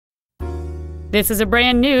This is a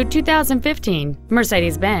brand new 2015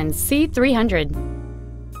 Mercedes-Benz C300.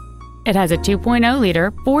 It has a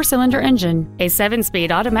 2.0-liter four-cylinder engine, a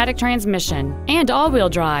 7-speed automatic transmission, and all-wheel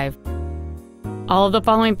drive. All of the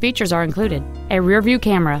following features are included: a rear-view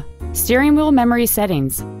camera, steering wheel memory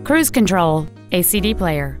settings, cruise control, a CD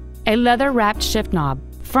player, a leather-wrapped shift knob,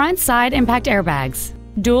 front side impact airbags,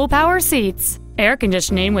 dual power seats, air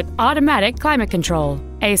conditioning with automatic climate control,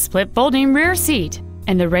 a split folding rear seat,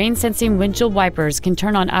 and the rain-sensing windshield wipers can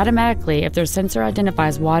turn on automatically if their sensor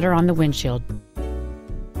identifies water on the windshield.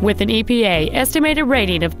 With an EPA estimated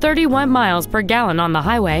rating of 31 miles per gallon on the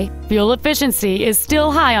highway, fuel efficiency is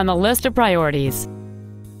still high on the list of priorities.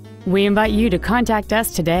 We invite you to contact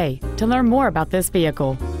us today to learn more about this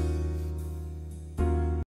vehicle.